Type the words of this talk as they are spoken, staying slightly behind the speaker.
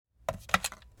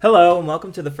Hello, and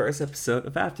welcome to the first episode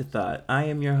of Afterthought. I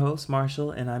am your host, Marshall,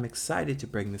 and I'm excited to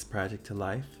bring this project to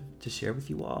life to share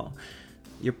with you all.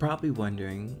 You're probably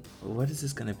wondering, what is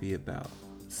this going to be about?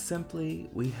 Simply,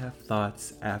 we have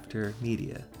thoughts after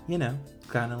media. You know,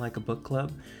 kind of like a book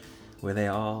club where they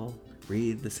all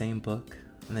read the same book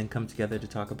and then come together to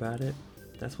talk about it.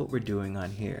 That's what we're doing on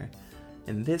here.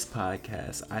 In this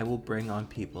podcast, I will bring on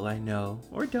people I know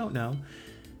or don't know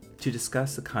to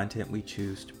discuss the content we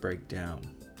choose to break down.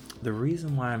 The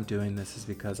reason why I'm doing this is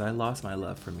because I lost my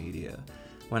love for media.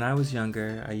 When I was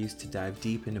younger, I used to dive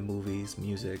deep into movies,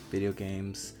 music, video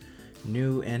games,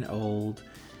 new and old,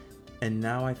 and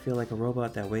now I feel like a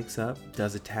robot that wakes up,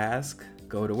 does a task,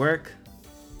 go to work,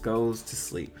 goes to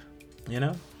sleep. You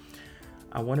know?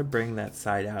 I want to bring that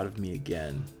side out of me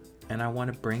again, and I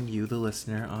want to bring you, the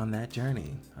listener, on that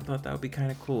journey. I thought that would be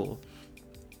kind of cool.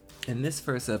 In this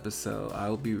first episode, I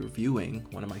will be reviewing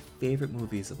one of my favorite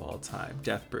movies of all time,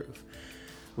 Death Proof,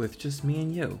 with just me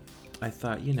and you. I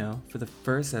thought, for the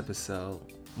first episode,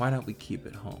 why don't we keep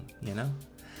it home,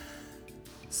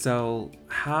 So,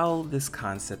 how this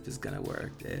concept is going to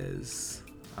work is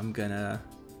I'm going to,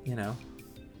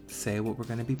 say what we're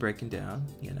going to be breaking down,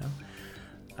 in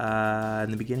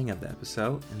the beginning of the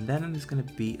episode, and then there's going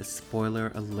to be a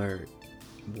spoiler alert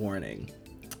warning.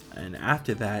 And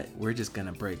after that, we're just going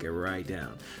to break it right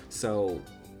down. So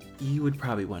you would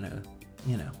probably want to,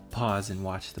 pause and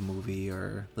watch the movie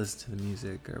or listen to the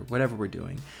music or whatever we're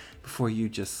doing before you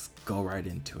just go right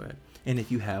into it. And if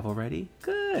you have already,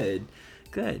 good.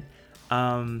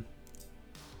 When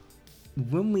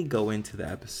we go into the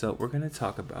episode, we're going to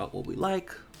talk about what we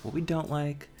like, what we don't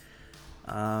like,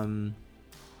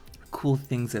 cool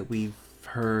things that we've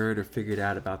heard or figured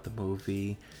out about the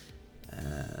movie,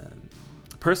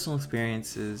 personal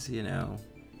experiences,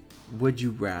 Would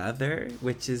You Rather,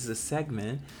 which is a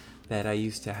segment that I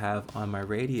used to have on my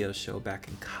radio show back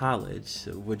in college.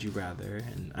 So Would You Rather,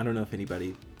 and I don't know if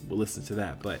anybody will listen to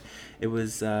that, but it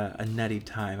was a nutty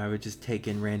time. I would just take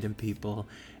in random people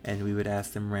and we would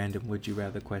ask them random Would You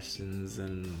Rather questions,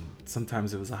 and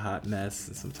sometimes it was a hot mess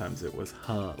and sometimes it was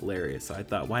hilarious. So I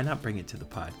thought, why not bring it to the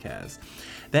podcast?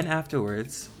 Then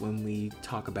afterwards, when we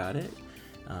talk about it,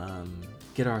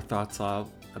 get our thoughts off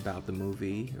about the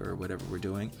movie or whatever we're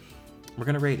doing, we're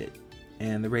going to rate it.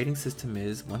 And the rating system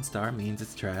is 1 star means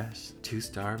it's trash, 2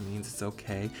 star means it's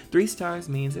okay, 3 stars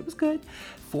means it was good,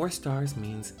 4 stars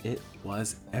means it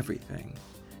was everything.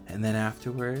 And then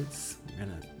afterwards, we're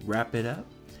going to wrap it up.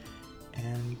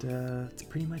 And that's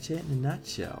pretty much it in a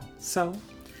nutshell. So,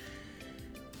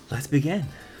 let's begin.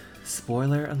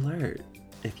 Spoiler alert.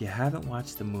 If you haven't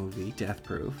watched the movie Death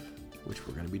Proof, which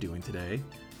we're going to be doing today,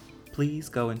 please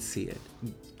go and see it.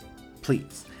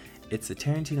 Please. It's a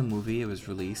Tarantino movie. It was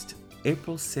released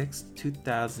April 6,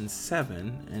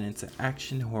 2007, and it's an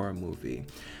action horror movie.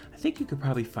 I think you could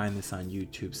probably find this on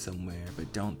YouTube somewhere,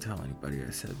 but don't tell anybody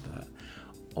I said that.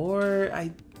 Or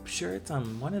I'm sure it's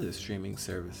on one of the streaming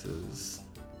services.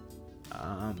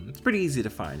 It's pretty easy to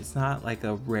find. It's not like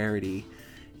a rarity,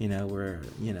 where,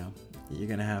 you're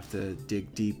going to have to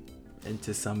dig deep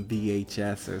into some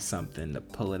VHS or something to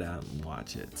pull it out and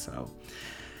watch it. So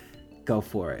go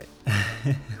for it.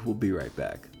 We'll be right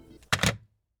back.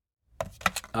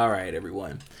 All right,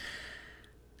 everyone.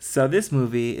 So this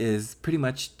movie is pretty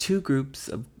much two groups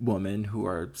of women who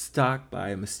are stalked by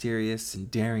a mysterious and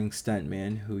daring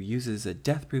stuntman who uses a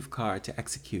death-proof car to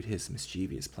execute his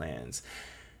mischievous plans.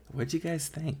 What'd you guys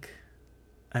think?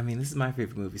 I mean, this is my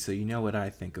favorite movie, so you know what I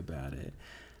think about it.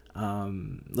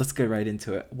 Let's get right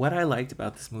into it. What I liked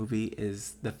about this movie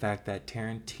is the fact that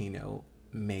Tarantino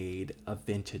made a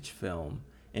vintage film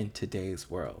in today's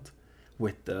world,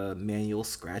 with the manual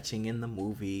scratching in the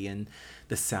movie and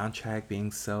the soundtrack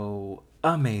being so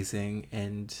amazing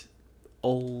and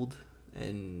old,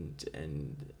 and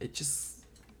it just,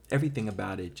 everything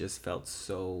about it just felt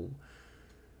so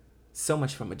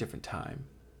much from a different time.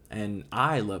 And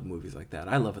I love movies like that.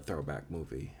 I love a throwback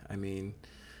movie. I mean,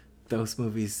 those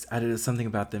movies, I don't know, something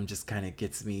about them just kind of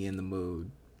gets me in the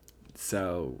mood.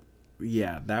 So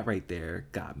yeah, that right there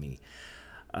got me.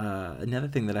 Another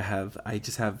thing that I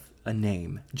just have a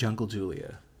name, Jungle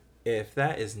Julia. If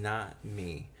that is not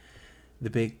me, the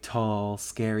big, tall,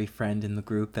 scary friend in the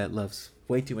group that loves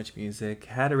way too much music,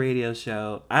 had a radio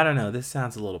show. I don't know, this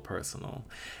sounds a little personal.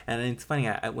 And it's funny,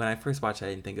 when I first watched it, I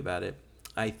didn't think about it.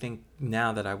 I think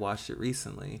now that I watched it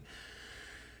recently,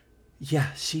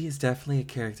 yeah, she is definitely a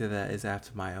character that is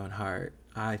after my own heart.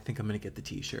 I think I'm going to get the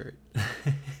t-shirt.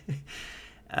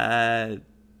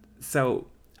 So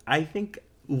I think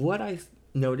what I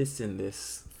noticed in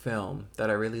this film that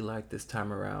I really liked this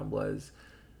time around was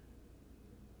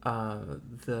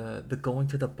the going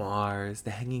to the bars,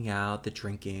 the hanging out, the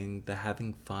drinking, the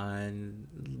having fun,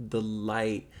 the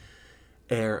light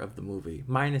air of the movie,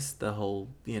 minus the whole,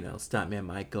 stuntman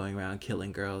Mike going around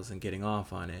killing girls and getting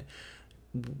off on it.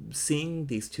 Seeing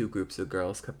these two groups of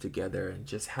girls come together and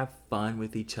just have fun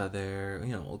with each other,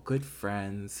 good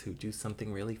friends who do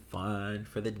something really fun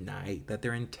for the night that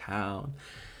they're in town.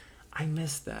 I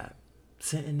miss that.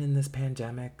 Sitting in this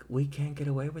pandemic, we can't get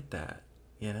away with that,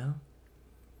 you know?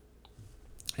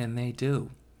 And they do.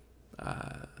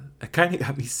 It kind of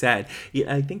got me sad.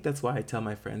 Yeah, I think that's why I tell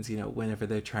my friends, whenever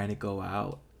they're trying to go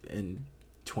out in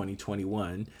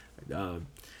 2021, uh,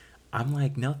 I'm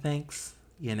like, no thanks,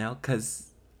 because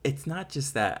it's not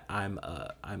just that I'm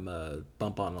a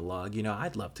bump on a log.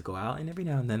 I'd love to go out, and every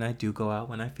now and then I do go out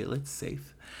when I feel it's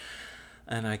safe,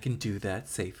 and I can do that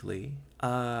safely.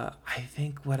 I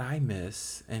think what I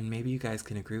miss, and maybe you guys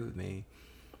can agree with me,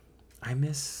 I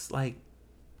miss like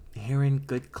hearing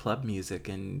good club music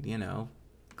and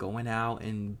going out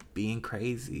and being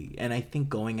crazy. And I think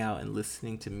going out and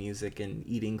listening to music and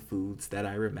eating foods that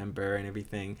I remember and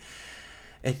everything,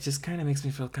 it just kind of makes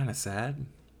me feel kind of sad,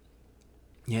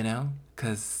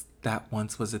 because that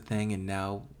once was a thing, and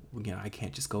now I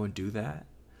can't just go and do that.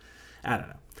 I don't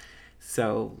know.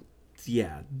 So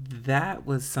yeah, that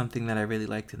was something that I really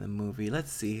liked in the movie.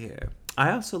 Let's see here.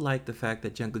 I also like the fact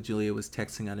that Jungle Julia was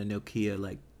texting on a Nokia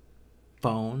like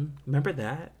phone. Remember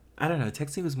that? I don't know.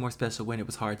 Texting was more special when it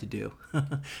was hard to do.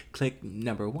 Click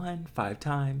number one 5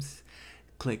 times.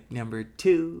 Click number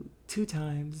two 2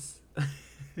 times.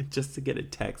 Just to get a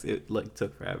text, it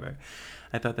took forever.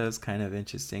 I thought that was kind of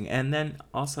interesting. And then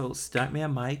also,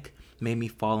 Stuntman Mike made me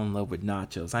fall in love with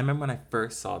nachos. I remember when I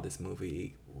first saw this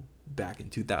movie back in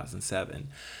 2007.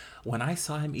 When I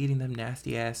saw him eating them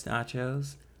nasty ass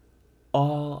nachos,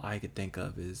 all I could think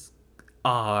of is,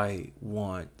 I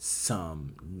want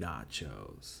some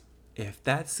nachos. If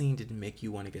that scene didn't make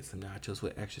you want to get some nachos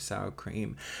with extra sour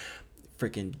cream,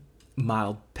 freaking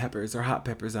mild peppers or hot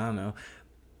peppers, I don't know,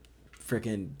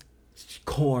 freaking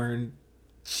corn,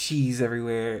 cheese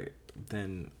everywhere,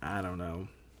 then I don't know.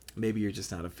 Maybe you're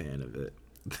just not a fan of it,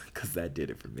 because that did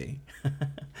it for me.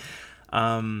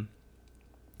 um,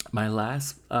 my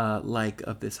last like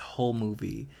of this whole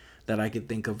movie that I could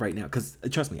think of right now, because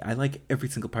trust me, I like every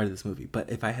single part of this movie, but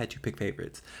if I had to pick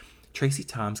favorites, Tracy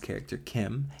Tom's character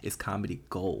Kim is comedy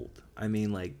gold. I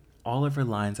mean, like, all of her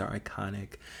lines are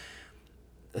iconic,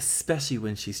 especially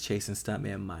when she's chasing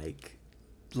Stuntman Mike.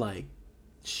 Like,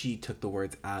 she took the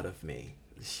words out of me.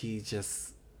 She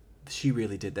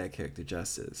really did that character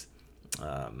justice.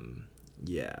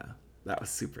 Yeah, that was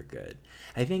super good.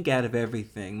 I think out of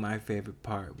everything, my favorite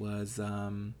part was,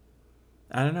 I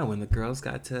don't know, when the girls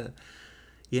got to,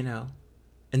 you know,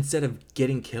 instead of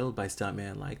getting killed by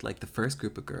Stuntman like the first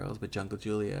group of girls with Jungle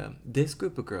Julia, this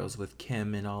group of girls with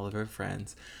Kim and all of her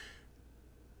friends,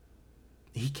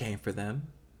 he came for them.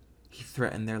 He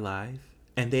threatened their life.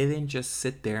 And they didn't just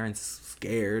sit there and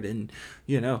scared and,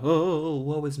 oh,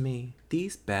 woe is me.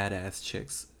 These badass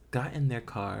chicks got in their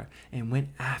car and went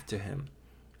after him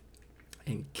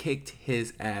and kicked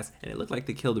his ass. And it looked like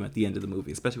they killed him at the end of the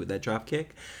movie, especially with that drop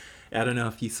kick. I don't know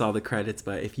if you saw the credits,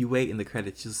 but if you wait in the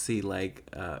credits, you'll see like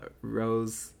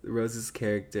Rose's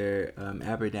character,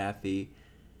 Abernathy.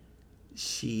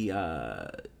 She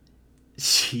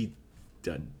she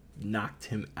knocked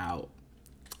him out.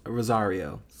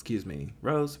 Rosario, excuse me,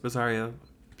 Rosario.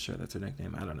 I'm sure that's her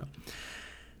nickname. I don't know.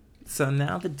 So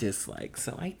now the dislikes.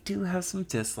 So I do have some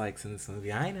dislikes in this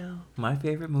movie. I know, my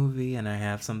favorite movie, and I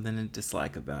have something to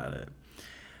dislike about it.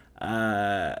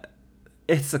 Uh,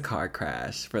 it's a car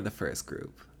crash for the first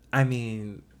group. I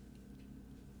mean,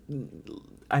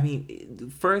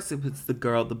 first it was the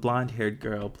girl, the blonde-haired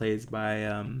girl, plays by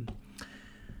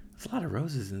there's a lot of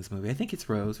Roses in this movie. I think it's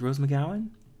Rose McGowan.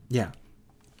 Yeah,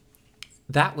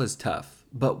 that was tough.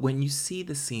 But when you see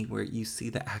the scene where you see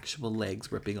the actual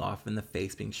legs ripping off and the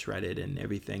face being shredded and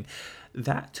everything,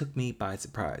 that took me by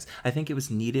surprise. I think it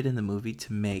was needed in the movie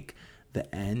to make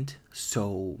the end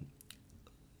so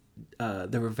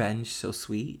the revenge so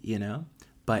sweet.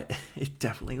 But it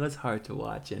definitely was hard to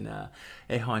watch, and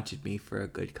it haunted me for a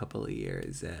good couple of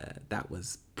years. That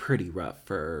was pretty rough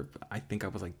for, I think I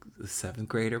was like a seventh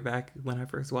grader back when I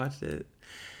first watched it.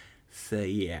 So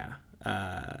yeah,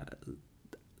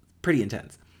 pretty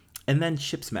intense. And then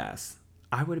Ship's Mass.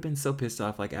 I would have been so pissed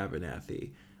off like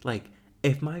Abernathy. Like,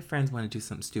 if my friends want to do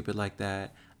something stupid like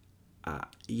that,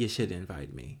 you should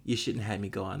invite me. You shouldn't have had me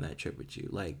go on that trip with you.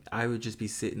 Like, I would just be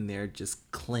sitting there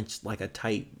just clenched like a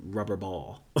tight rubber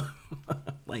ball.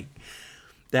 Like,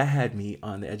 that had me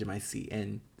on the edge of my seat.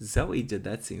 And Zoe did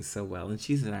that scene so well, and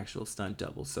she's an actual stunt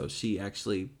double, so she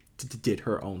actually did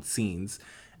her own scenes,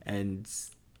 and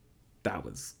that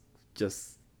was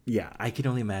just, yeah, I can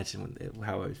only imagine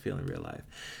how I would feel in real life.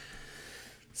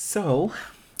 So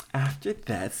after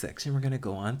that section, we're gonna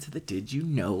go on to the Did You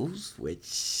Knows,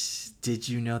 which, did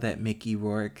you know that Mickey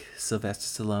Rourke,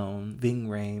 Sylvester Stallone, Ving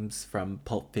Rhames from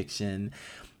Pulp Fiction,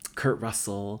 Kurt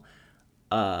Russell,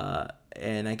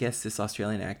 and I guess this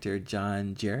Australian actor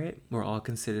John Jarratt were all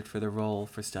considered for the role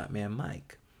for Stuntman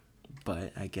Mike.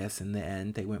 But I guess in the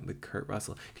end they went with Kurt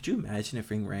Russell. Could you imagine if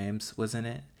Ving Rhames was in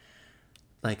it?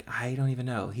 Like, I don't even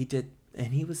know. He did,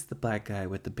 and he was the black guy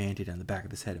with the bandage on the back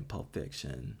of his head in Pulp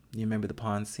Fiction. You remember the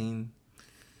pond scene?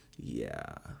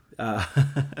 Yeah. Uh,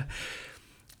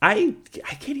 I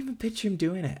can't even picture him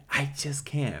doing it. I just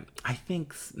can't. I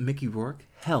think Mickey Rourke,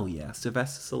 hell yeah.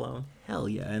 Sylvester Stallone, hell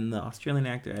yeah. And the Australian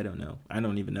actor, I don't know. I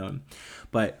don't even know him.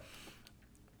 But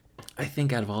I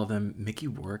think out of all of them, Mickey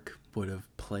Rourke would have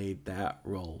played that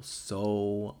role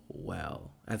so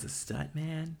well. As a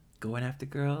stuntman, going after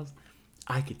girls,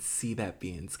 I could see that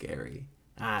being scary.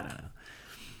 I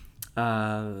don't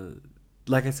know.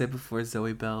 Like I said before,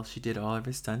 Zoe Bell, she did all of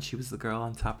her stunts. She was the girl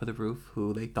on top of the roof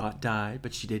who they thought died,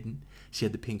 but she didn't. She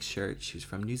had the pink shirt. She was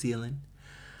from New Zealand.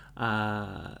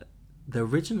 Uh, the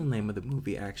original name of the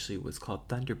movie actually was called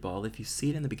Thunderball. If you see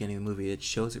it in the beginning of the movie, it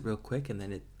shows it real quick and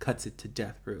then it cuts it to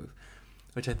Death Proof,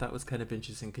 which I thought was kind of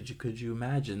interesting. Could you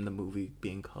imagine the movie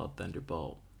being called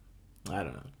Thunderball? I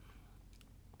don't know.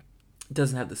 It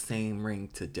doesn't have the same ring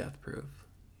to Death Proof.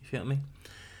 You feel me?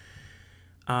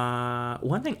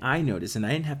 One thing I noticed, and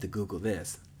I didn't have to Google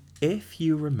this, if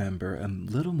you remember a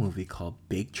little movie called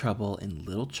Big Trouble in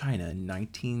Little China in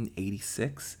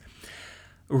 1986,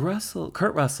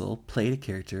 Kurt Russell played a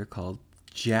character called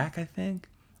Jack, I think,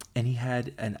 and he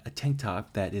had a tank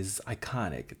top that is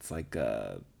iconic. It's like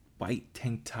a white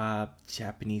tank top,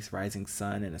 Japanese rising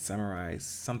sun, and a samurai,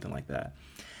 something like that.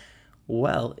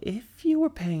 Well, if you were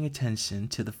paying attention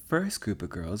to the first group of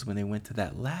girls when they went to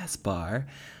that last bar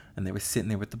and they were sitting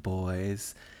there with the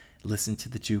boys, listening to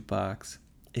the jukebox,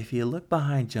 if you look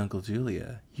behind Jungle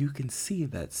Julia, you can see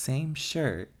that same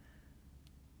shirt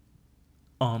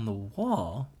on the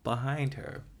wall behind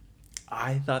her.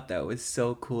 I thought that was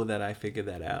so cool that I figured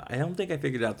that out. I don't think I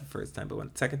figured it out the first time, but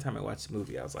when the second time I watched the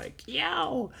movie, I was like,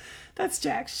 yo, that's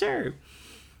Jack's shirt.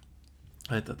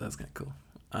 I thought that was kind of cool.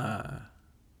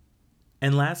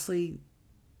 And lastly,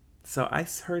 so I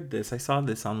saw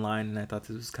this online, and I thought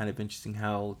this was kind of interesting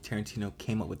how Tarantino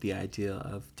came up with the idea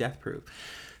of Death Proof.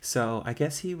 So I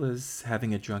guess he was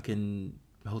having a drunken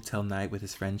hotel night with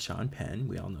his friend Sean Penn.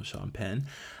 We all know Sean Penn.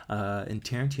 And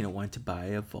Tarantino wanted to buy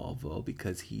a Volvo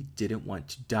because he didn't want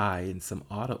to die in some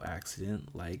auto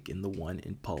accident like in the one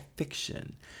in Pulp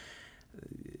Fiction.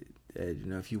 I don't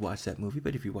know if you watched that movie,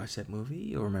 but if you watched that movie,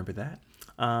 you'll remember that.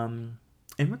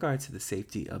 In regards to the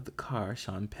safety of the car,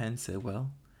 Sean Penn said,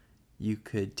 well, you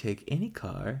could take any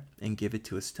car and give it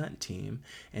to a stunt team,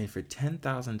 and for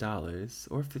 $10,000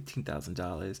 or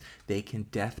 $15,000, they can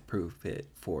death proof it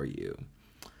for you.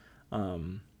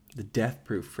 The death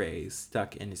proof phrase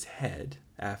stuck in his head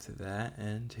after that,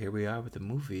 and here we are with a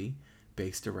movie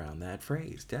based around that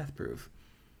phrase, death proof.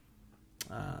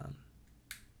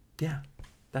 Yeah,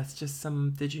 that's just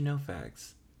some did you know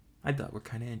facts I thought were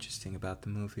kind of interesting about the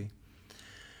movie.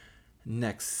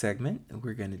 Next segment,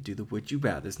 we're going to do the Would You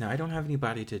Rathers. Now, I don't have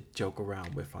anybody to joke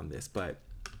around with on this, but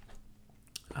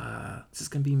this is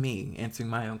going to be me answering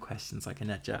my own questions like a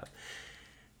nut job.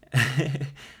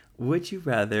 Would you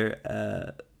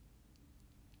rather,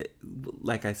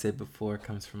 like I said before,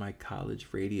 comes from my college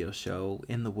radio show,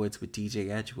 In the Woods with DJ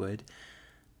Edgewood.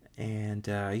 And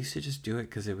I used to just do it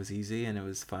because it was easy and it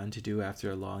was fun to do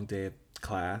after a long day of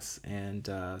class. And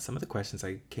some of the questions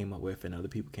I came up with and other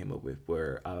people came up with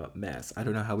were a mess. I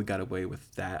don't know how we got away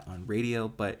with that on radio,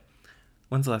 but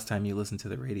when's the last time you listened to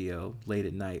the radio late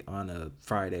at night on a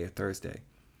Friday or Thursday?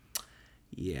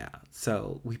 Yeah,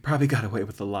 so we probably got away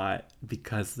with a lot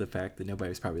because of the fact that nobody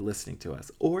was probably listening to us.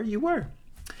 Or you were.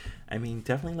 I mean,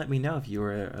 definitely let me know if you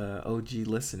were an OG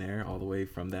listener all the way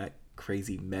from that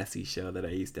crazy messy show that I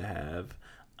used to have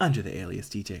under the alias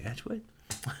DJ Edgewood.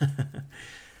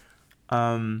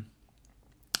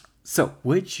 So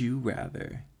would you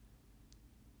rather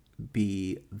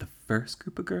be the first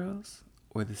group of girls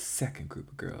or the second group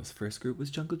of girls? First group was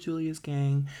Jungle Julia's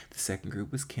gang, the second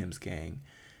group was Kim's gang.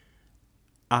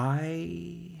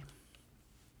 I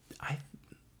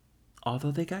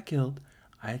although they got killed,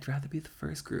 I'd rather be the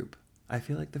first group. I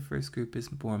feel like the first group is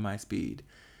more my speed.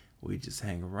 We just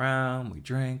hang around, we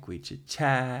drink, we chit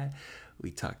chat,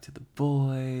 we talk to the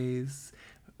boys,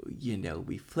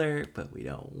 we flirt, but we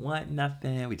don't want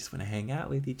nothing. We just want to hang out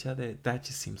with each other. That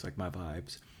just seems like my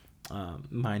vibes.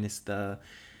 Minus the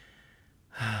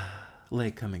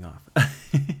leg coming off.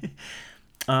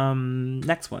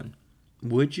 Next one.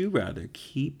 Would you rather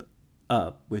keep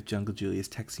up with Jungle Julia's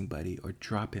texting buddy or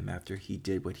drop him after he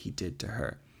did what he did to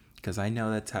her? Because I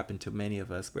know that's happened to many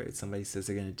of us where somebody says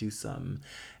they're going to do something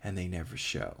and they never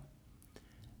show.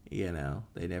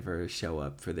 They never show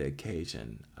up for the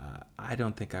occasion. I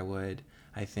don't think I would.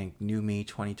 I think new me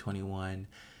 2021,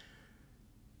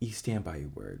 you stand by your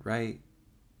word, right?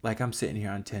 Like I'm sitting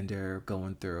here on Tinder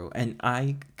going through, and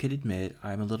I could admit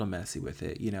I'm a little messy with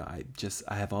it.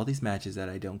 I have all these matches that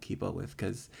I don't keep up with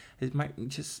because it might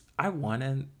just, I want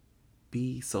to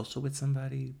be social with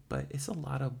somebody, but it's a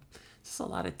lot of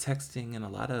texting and a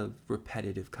lot of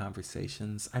repetitive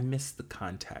conversations. I miss the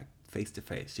contact face to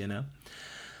face,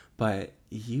 But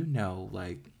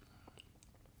like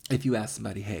if you ask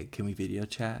somebody, hey, can we video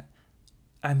chat?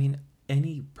 I mean,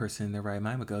 any person in their right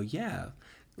mind would go, yeah,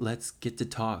 let's get to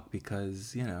talk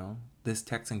because, this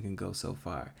texting can go so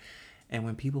far. And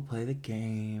when people play the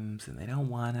games and they don't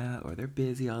wanna, or they're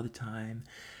busy all the time,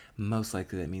 most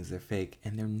likely that means they're fake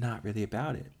and they're not really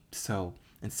about it. So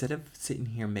instead of sitting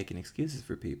here making excuses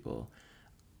for people,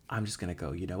 I'm just gonna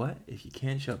go, you know what? If you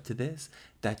can't show up to this,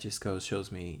 that just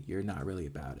shows me you're not really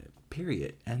about it.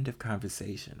 Period. End of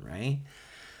conversation, right?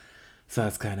 So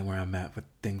that's kind of where I'm at with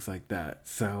things like that.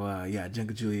 So yeah,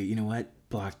 Jungle Julia, you know what?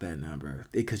 Block that number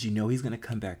because he's gonna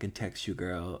come back and text you,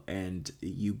 girl, and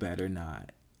you better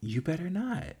not. You better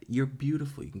not. You're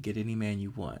beautiful. You can get any man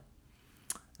you want.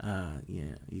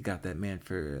 Yeah, you got that man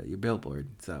for your billboard.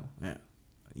 So yeah,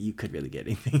 you could really get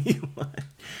anything you want.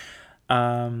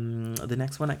 The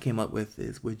next one I came up with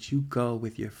is: would you go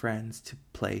with your friends to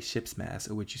play Ship's Mass,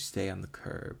 or would you stay on the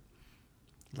curb,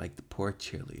 like the poor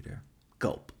cheerleader?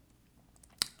 Gulp.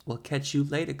 We'll catch you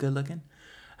later, good looking.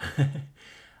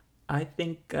 I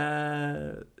think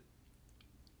it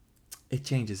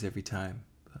changes every time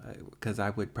because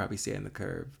I would probably stay on the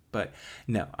curb. But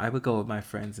no, I would go with my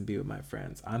friends and be with my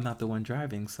friends. I'm not the one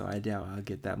driving, so I doubt I'll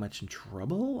get that much in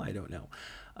trouble. I don't know.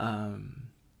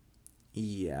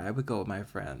 Yeah, I would go with my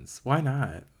friends. Why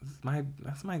not?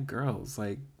 That's my girls.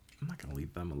 Like, I'm not gonna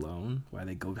leave them alone while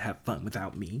they go have fun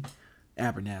without me.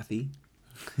 Abernathy.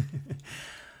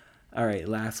 All right,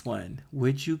 last one.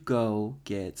 Would you go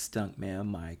get Stuntman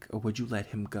Mike or would you let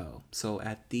him go? So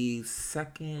at the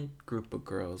second group of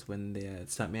girls, when the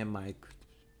Stuntman Mike,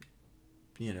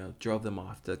 drove them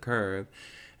off the curb,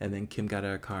 and then Kim got out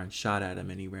of her car and shot at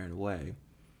him and he ran away.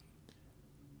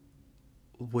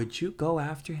 Would you go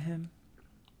after him?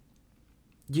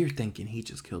 You're thinking he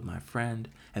just killed my friend,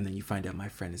 and then you find out my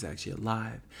friend is actually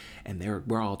alive, and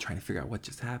we're all trying to figure out what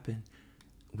just happened.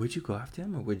 Would you go after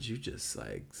him or would you just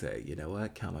like say, you know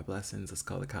what, count my blessings, let's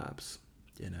call the cops?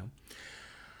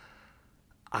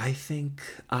 I think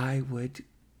I would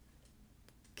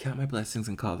count my blessings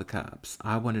and call the cops.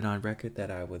 I want it on record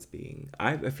that I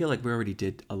feel like we already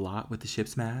did a lot with the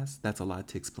Ship's Mass. That's a lot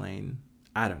to explain.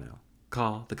 I don't know.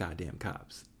 Call the goddamn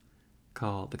cops.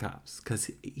 Call the cops. Because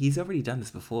he's already done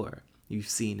this before. You've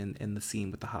seen in the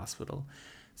scene with the hospital.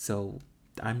 So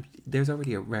there's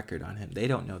already a record on him. They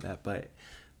don't know that, but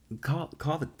call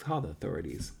the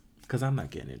authorities because I'm not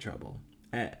getting in trouble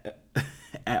at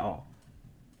all.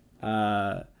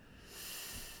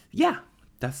 Yeah,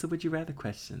 that's the would you rather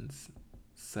questions.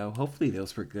 So hopefully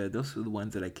those were good. Those were the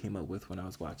ones that I came up with when I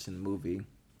was watching the movie.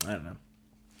 I don't know.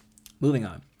 Moving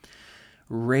on.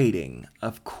 Rating.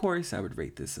 Of course, I would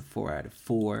rate this a 4 out of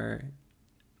 4.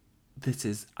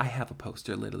 I have a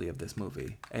poster literally of this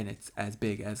movie, and it's as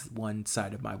big as one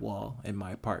side of my wall in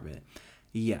my apartment.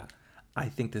 Yeah, I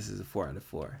think this is a 4 out of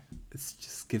 4. It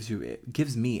just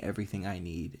gives me everything I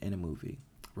need in a movie: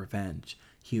 revenge,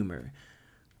 humor,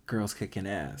 girls kicking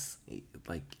ass.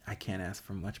 Like, I can't ask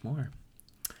for much more.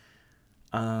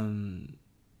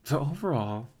 So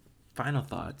overall, final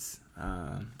thoughts.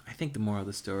 I think the moral of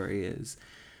the story is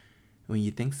when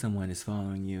you think someone is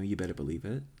following you, you better believe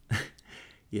it.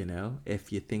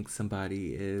 If you think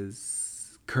somebody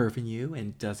is curving you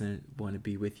and doesn't want to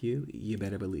be with you, you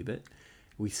better believe it.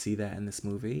 We see that in this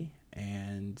movie.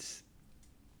 And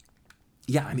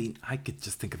yeah, I mean, I could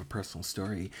just think of a personal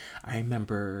story. I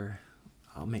remember,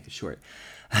 I'll make it short.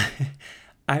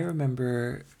 I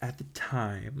remember at the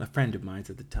time, a friend of mine's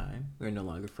at the time, we're no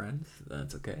longer friends.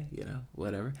 That's okay,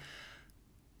 whatever.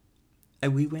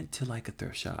 And we went to like a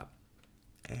thrift shop.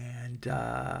 And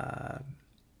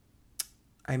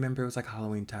I remember it was like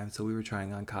Halloween time, so we were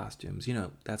trying on costumes.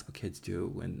 That's what kids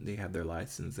do when they have their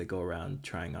license. They go around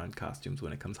trying on costumes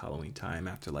when it comes Halloween time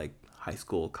after like high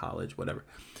school, college, whatever.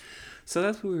 So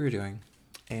that's what we were doing.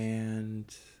 And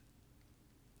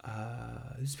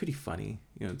it was pretty funny,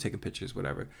 taking pictures,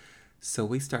 whatever. So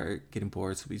we start getting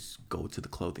bored, so we just go to the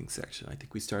clothing section. I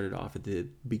think we started off at the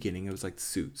beginning. It was like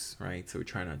suits, right? So we're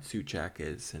trying on suit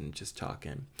jackets and just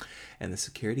talking. And the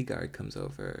security guard comes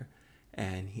over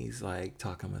and he's like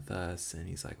talking with us and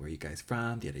he's like, "Where are you guys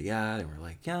from?" Yada yada. And we're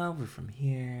like, "Yeah, we're from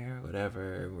here,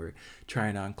 whatever. We're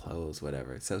trying on clothes,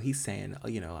 whatever." So he's saying,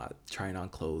 trying on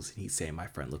clothes, and he's saying my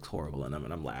friend looks horrible in them,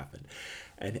 and I'm laughing.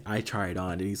 And I try it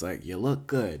on and he's like, "You look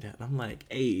good." And I'm like,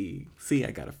 "Hey, see,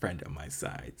 I got a friend on my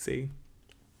side, see?"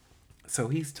 So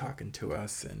he's talking to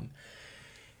us and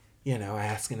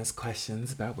asking us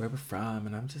questions about where we're from.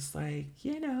 And I'm just like,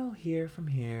 here from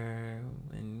here,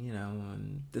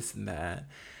 and this and that.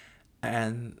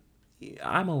 And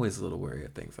I'm always a little wary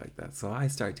of things like that. So I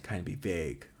start to kind of be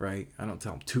vague, right? I don't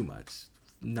tell him too much,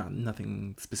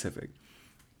 nothing specific.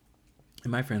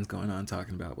 And my friend's going on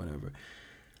talking about whatever.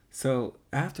 So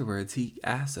afterwards, he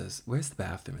asks us, "Where's the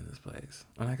bathroom in this place?"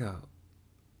 And I go,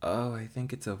 "Oh, I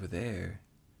think it's over there."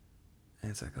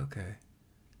 And it's like, "Okay."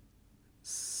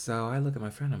 So I look at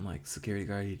my friend. I'm like, "Security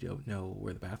guard, you don't know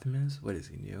where the bathroom is? What is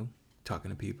he new?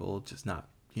 Talking to people, just not.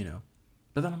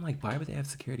 But then I'm like, why would they have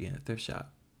security in a thrift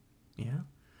shop? You know?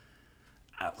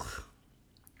 Ugh.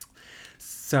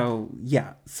 So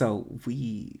yeah, so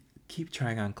we keep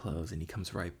trying on clothes, and he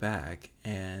comes right back,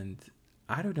 and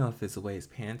I don't know if it's the way his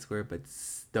pants were, but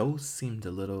those seemed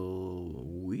a little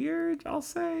weird, I'll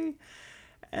say.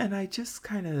 And I just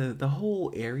kind of, the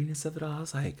whole airiness of it all, I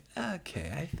was like,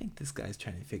 okay, I think this guy's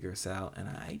trying to figure us out, and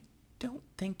I don't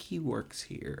think he works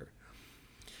here.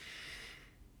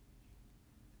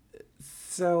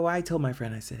 So I told my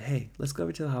friend, I said, "Hey, let's go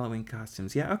over to the Halloween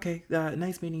costumes." "Yeah, okay,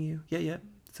 nice meeting you." "Yeah, yeah."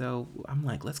 So I'm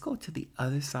like, let's go to the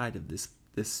other side of this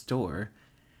store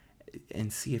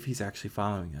and see if he's actually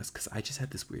following us, because I just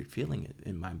had this weird feeling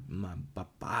in my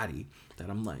body that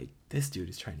I'm like, this dude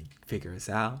is trying to figure us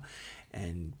out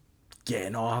and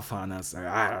getting off on us, or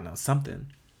I don't know,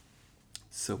 something.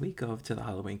 So we go to the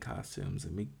Halloween costumes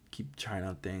and we keep trying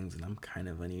out things, and I'm kind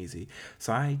of uneasy.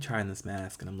 So I try on this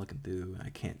mask and I'm looking through and I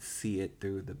can't see it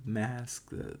through the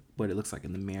mask, what it looks like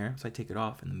in the mirror. So I take it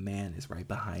off and the man is right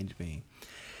behind me.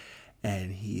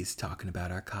 And he's talking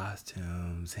about our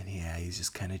costumes, and yeah, he's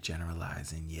just kind of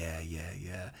generalizing. Yeah, yeah,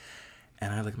 yeah.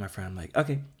 And I look at my friend, I'm like,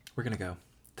 "Okay, we're gonna go.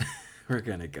 We're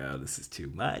gonna go. This is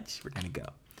too much. We're gonna go."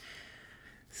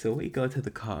 So we go to the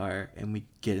car and we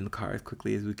get in the car as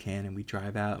quickly as we can, and we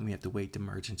drive out, and we have to wait to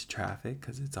merge into traffic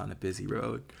because it's on a busy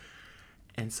road.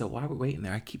 And so while we're waiting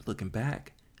there, I keep looking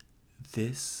back.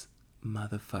 This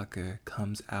motherfucker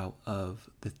comes out of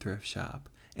the thrift shop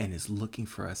and is looking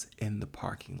for us in the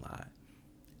parking lot.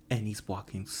 And he's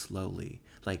walking slowly.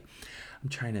 Like, I'm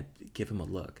trying to give him a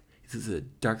look. This is a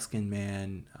dark-skinned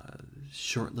man,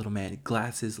 short little man,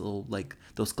 glasses, little, like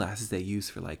those glasses they use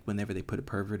for like whenever they put a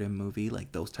pervert in a movie,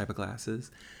 like those type of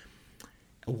glasses.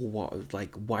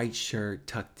 Like white shirt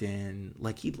tucked in,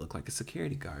 like he looked like a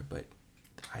security guard. But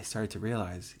I started to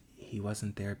realize he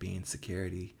wasn't there being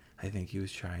security. I think he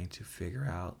was trying to figure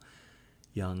out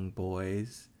young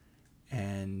boys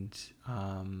and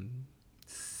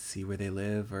see where they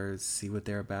live or see what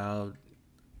they're about.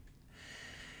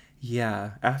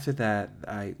 Yeah, after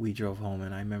that, we drove home,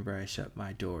 and I remember I shut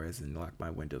my doors and locked my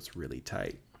windows really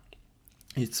tight.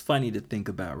 It's funny to think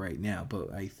about right now,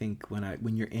 but I think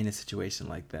when you're in a situation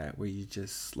like that, where you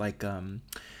just like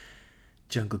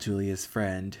Jungle Julia's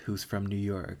friend who's from New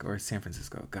York or San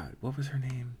Francisco. God, what was her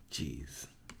name? Jeez,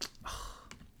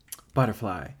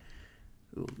 Butterfly.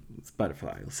 It's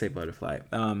Butterfly. Let's say Butterfly.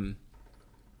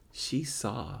 She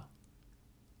saw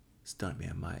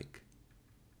Stuntman Mike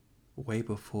way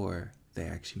before they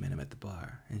actually met him at the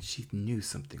bar, and she knew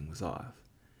something was off.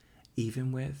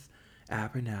 Even with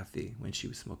Abernathy, when she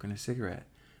was smoking a cigarette,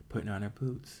 putting on her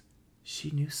boots,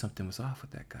 she knew something was off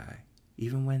with that guy.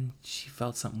 Even when she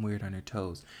felt something weird on her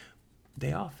toes,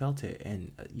 they all felt it,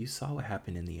 and you saw what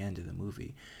happened in the end of the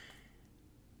movie.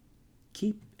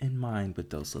 Keep in mind with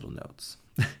those little notes,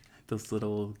 those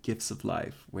little gifts of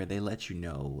life, where they let you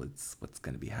know what's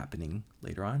going to be happening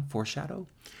later on. Foreshadow.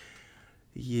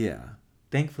 Yeah.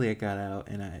 Thankfully, I got out,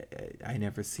 and I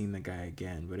never seen the guy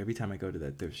again. But every time I go to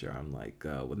that thrift store, I'm like,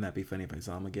 wouldn't that be funny if I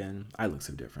saw him again? I look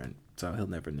so different, so he'll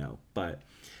never know.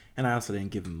 And I also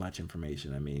didn't give him much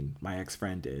information. I mean, my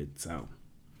ex-friend did, so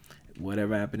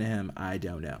whatever happened to him, I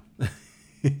don't know.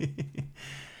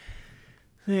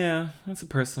 Yeah, that's a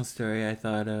personal story I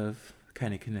thought of.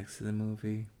 Kind of connects to the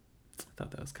movie. I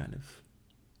thought that was kind of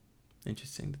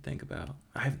interesting to think about.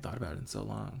 I haven't thought about it in so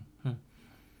long.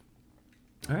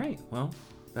 All right, well,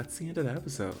 that's the end of that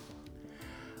episode.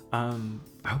 I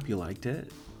hope you liked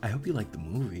it. I hope you liked the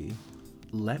movie.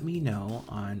 Let me know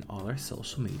on all our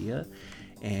social media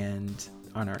and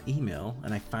on our email.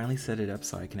 And I finally set it up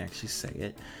so I can actually say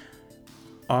it.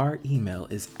 Our email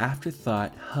is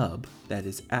afterthoughthub, that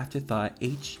is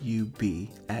afterthoughthub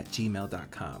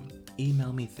 @gmail.com.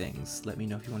 Email me things. Let me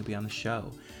know if you want to be on the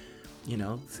show. You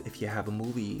know, if you have a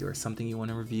movie or something you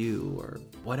want to review or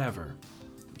whatever,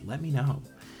 let me know.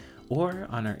 Or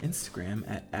on our Instagram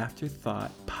at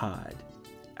afterthoughtpod,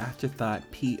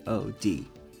 afterthoughtpod.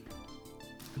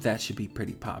 That should be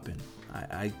pretty poppin'.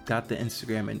 I got the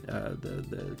Instagram and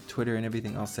the Twitter and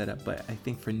everything all set up, but I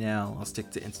think for now I'll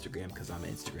stick to Instagram because I'm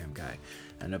an Instagram guy.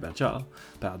 I don't know about y'all,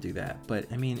 but I'll do that.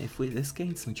 But I mean, if this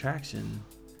gains some traction,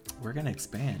 we're gonna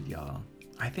expand, y'all.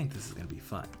 I think this is gonna be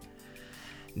fun.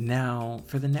 Now,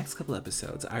 for the next couple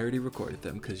episodes, I already recorded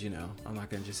them because, you know, I'm not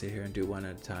gonna just sit here and do one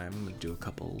at a time. I'm gonna do a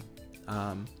couple.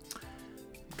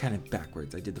 Kind of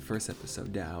backwards. I did the first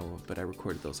episode now, but I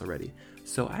recorded those already.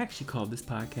 So I actually called this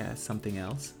podcast something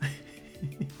else.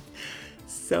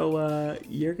 So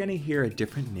you're gonna hear a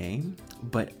different name,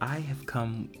 but I have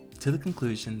come to the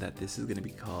conclusion that this is gonna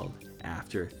be called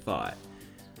Afterthought,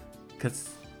 because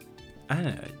I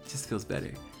don't know, it just feels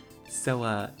better.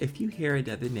 So if you hear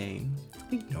another name,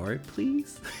 ignore it,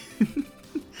 please.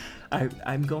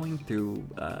 I'm going through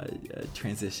a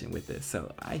transition with this,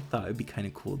 so I thought it'd be kind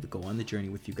of cool to go on the journey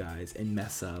with you guys and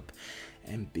mess up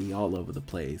and be all over the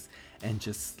place and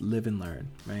just live and learn,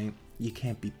 right? You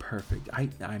can't be perfect.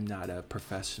 I'm not a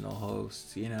professional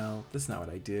host, you know? That's not what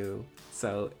I do.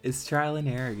 So it's trial and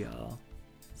error, y'all.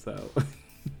 So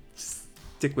just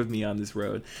stick with me on this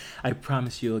road. I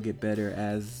promise you'll get better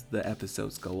as the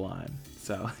episodes go on.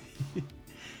 So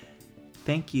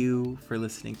thank you for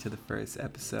listening to the first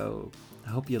episode. I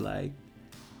hope you like,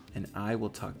 and I will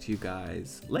talk to you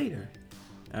guys later.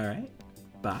 All right,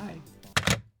 bye.